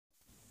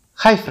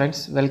Hi friends,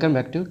 welcome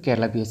back to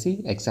Kerala PSC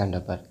Exam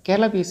Topper.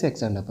 Kerala PSC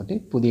Exam Topper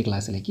പുതിയ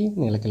ക്ലാസ്സിലേക്ക്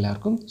നിങ്ങൾക്ക്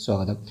എല്ലാവർക്കും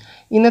സ്വാഗതം.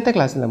 ഇന്നത്തെ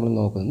ക്ലാസ്സിൽ നമ്മൾ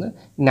നോക്കുന്നത്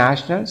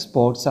നാഷണൽ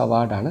സ്പോർട്സ്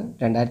അവാർഡാണ്.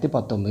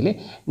 2019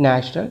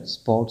 നാഷണൽ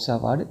സ്പോർട്സ്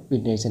അവാർഡ്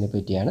വിന്നേഴ്സിനെ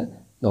പറ്റിയാണ്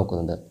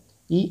നോക്കുന്നത്.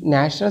 ഈ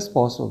national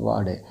sports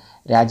award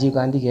Rajeev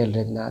Gandhi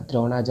Khel Ratna,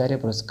 Dronacharya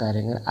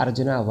പുരസ്കാരങ്ങൾ,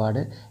 അർജുന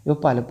അവാർഡ് ഇവ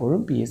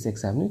പലപ്പോഴും PSC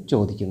എക്സാമിന്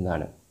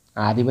ചോദിക്കുന്നതാണ്.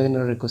 ആദ്യമേ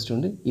നിന്നൊരു റിക്വസ്റ്റ്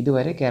ഉണ്ട്,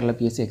 ഇതുവരെ കേരള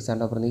PSC എക്സാം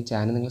ടോപ്പർ ഈ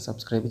ചാനൽ നിങ്ങൾ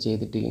സബ്സ്ക്രൈബ്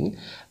ചെയ്തിട്ടില്ലെങ്കിൽ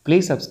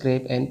please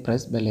subscribe and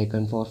press bell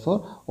icon for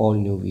all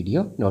new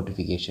video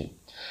notification.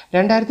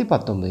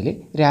 2019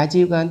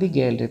 Rajeev Gandhi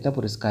Khel Ratna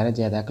പുരസ്കാര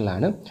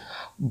ജേതാക്കളാണ്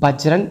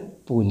ബജ്രംഗ്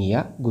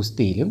പൂനിയ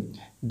ഗുസ്തിയിലും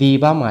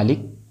ദീപ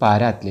മാലിക്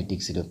പാര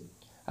അത്ലറ്റിക്സിലും.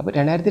 അപ്പോൾ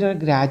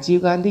 2002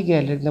 രാജീവ് ഗാന്ധി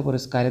ഖേൽരത്ന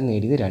പുരസ്കാരം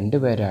നേടിയത്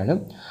രണ്ടുപേരാണ്.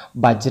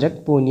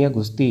 ബജ്രംഗ് പൂനിയ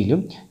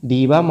ഗുസ്തിയിലും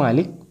ദീപ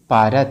മാലിക്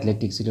പാര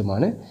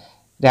അത്ലറ്റിക്സിലുമാണ്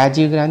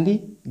രാജീവ് ഗാന്ധി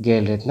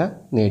ഖേൽരത്ന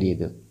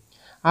നേടിയത്.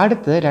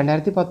 അടുത്ത്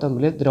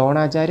 2019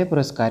 ദ്രോണാചാര്യ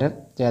പുരസ്കാരം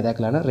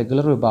ജേതാക്കളാണ്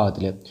റെഗുലർ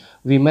വിഭാഗത്തിൽ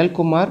വിമൽ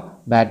കുമാർ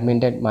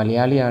ബാഡ്മിൻ്റൺ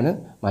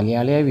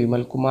മലയാളിയായ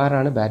വിമൽ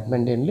കുമാറാണ്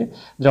ബാഡ്മിൻ്റണിൽ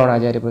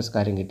ദ്രോണാചാര്യ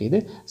പുരസ്കാരം കിട്ടിയത്.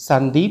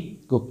 സന്ദീപ്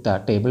ഗുപ്ത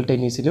ടേബിൾ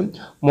ടെന്നീസിലും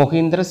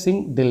മൊഹീന്ദ്ര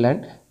സിംഗ് ധില്ലൺ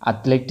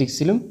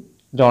അത്ലറ്റിക്സിലും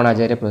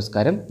ദ്രോണാചാര്യ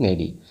പുരസ്കാരം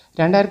നേടി.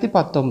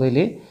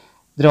 2019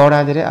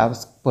 ദ്രോണാചാര്യ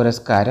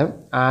പുരസ്കാരം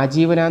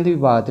ആജീവനാന്ത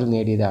വിഭാഗത്തിൽ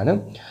നേടിയതാണ്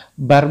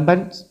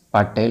ബർബൻസ്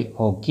Patel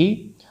hockey,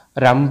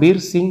 Rambir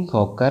Singh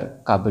hawker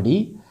kabaddi,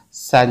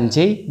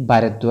 Sanjay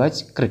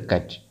Bharadwaj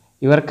cricket.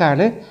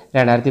 ഇവർക്കാണ്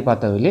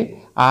 2019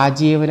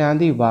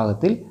 ആജീവനാന്ത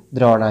വിഭാഗത്തിൽ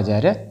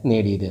ദ്രോണാചാര്യ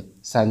നേടിയത്.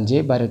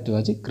 സഞ്ജയ്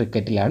ഭരദ്വാജ്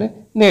ക്രിക്കറ്റിലാണ്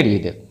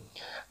നേടിയത്.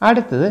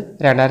 അടുത്തത്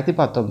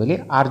 2019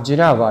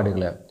 അർജുന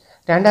അവാർഡുകൾ.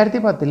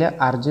 2010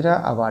 അർജുന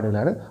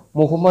അവാർഡുകളാണ്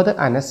മുഹമ്മദ്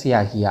അനസ്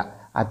യാഹിയ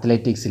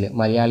അത്ലറ്റിക്സിൽ,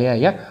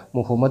 മലയാളിയായ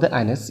മുഹമ്മദ്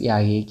അനസ്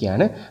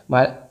യാഹിയയ്ക്കാണ്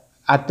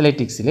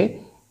അത്ലറ്റിക്സിൽ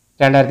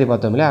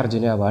 2019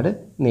 അർജുന അവാർഡ്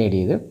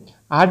നേടിയത്.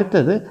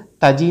 അടുത്തത്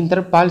തജീന്ദർ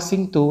പാൽ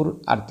സിംഗ് തൂർ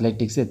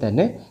അത്ലറ്റിക്സിൽ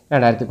തന്നെ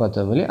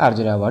 2019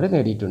 അർജുന അവാർഡ്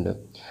നേടിയിട്ടുണ്ട്.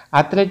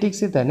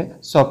 അത്ലറ്റിക്സിൽ തന്നെ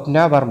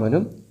സ്വപ്ന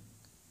വർമ്മനും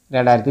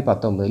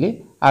 2019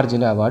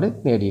 അർജുന അവാർഡ്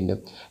നേടിയിട്ടുണ്ട്.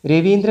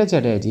 രവീന്ദ്ര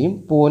ജഡേജയും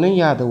പൂനം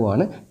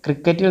യാദവുമാണ്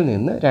ക്രിക്കറ്റിൽ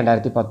നിന്ന്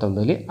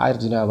 2019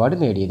 അർജുന അവാർഡ്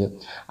നേടിയത്.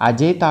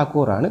 അജയ്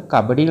താക്കൂറാണ്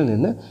കബഡിയിൽ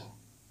നിന്ന്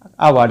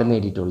അവാർഡ്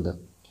നേടിയിട്ടുള്ളത്.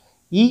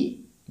 ഈ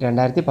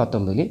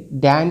 2019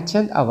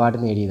 ധ്യാൻചന്ദ് അവാർഡ്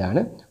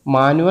നേടിയതാണ്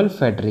മാനുവൽ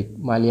ഫെഡറിക്,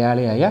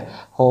 മലയാളിയായ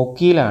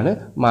ഹോക്കിയിലാണ്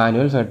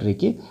മാനുവൽ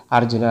ഫെഡറിക്ക്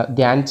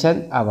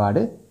ധ്യാൻചന്ദ്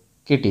അവാർഡ്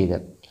കിട്ടിയത്.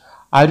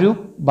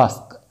 Arup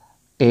ബസ്ക്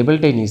table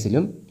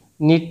ടെന്നീസിലും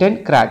നിറ്റൻ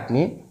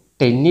ക്രാറ്റ്നെ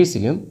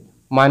ടെന്നീസിലും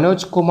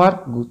Manoj Kumar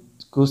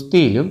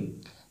ഗുസ്തിയിലും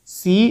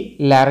C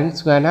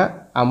ലാറൻസ്വാന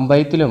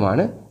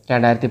അമ്പയത്തിലുമാണ്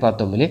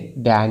 2019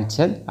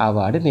 Dhyan Chand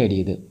award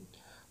നേടിയത്.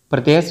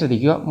 പ്രത്യേകം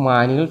ശ്രദ്ധിക്കുക,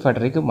 മാനുവൽ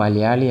ഫെഡറിക്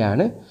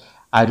മലയാളിയാണ്.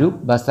 അരൂപ്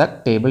ബസക്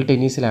ടേബിൾ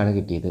ടെന്നീസിലാണ്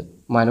കിട്ടിയത്.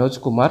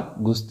 മനോജ് കുമാർ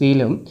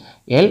ഗുസ്തിയിലും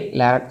എൽ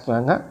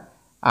ലാറൻസ്വാന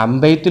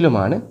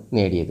അമ്പയത്തിലുമാണ്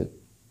നേടിയത്.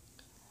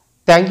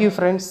 Thank you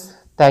friends,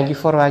 thank you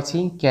for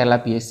watching Kerala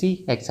PSC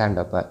exam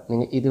topper.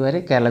 നിങ്ങൾ ഇതുവരെ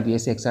കേരള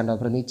PSC എക്സാം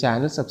ടോപ്പർ ഈ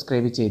ചാനൽ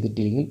സബ്സ്ക്രൈബ്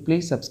ചെയ്തിട്ടില്ലെങ്കിൽ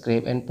please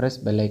subscribe and press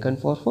bell icon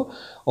for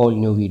all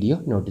new video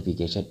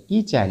notification. ഈ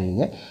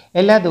ചാനലിന്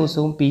എല്ലാ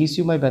ദിവസവും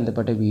PSCയുമായി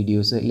ബന്ധപ്പെട്ട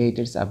വീഡിയോസ്,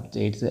 ലേറ്റസ്റ്റ്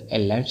അപ്ഡേറ്റ്സ്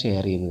എല്ലാം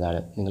ഷെയർ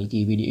ചെയ്യുന്നതാണ്. നിങ്ങൾക്ക്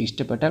ഈ വീഡിയോ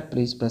ഇഷ്ടപ്പെട്ടാൽ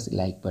പ്ലീസ് പ്രസ്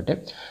ലൈക്ക് ബട്ടൺ.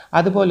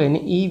 അതുപോലെ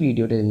തന്നെ ഈ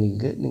വീഡിയോയുടെ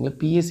ലിങ്ക് നിങ്ങൾ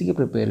PSCക്ക്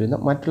പ്രിപ്പയർ ചെയ്യുന്ന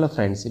മറ്റുള്ള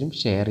ഫ്രണ്ട്സിനും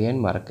ഷെയർ ചെയ്യാൻ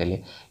മറക്കല്ലേ.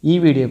 ഈ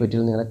വീഡിയോയെ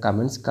പറ്റിയുള്ള നിങ്ങളുടെ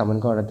കമൻറ്റ്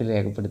കോളത്തിൽ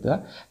രേഖപ്പെടുത്തുക.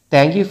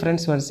 Thank you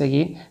friends, once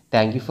again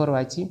thank you for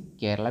watching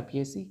Kerala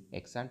PSC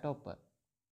exam topper.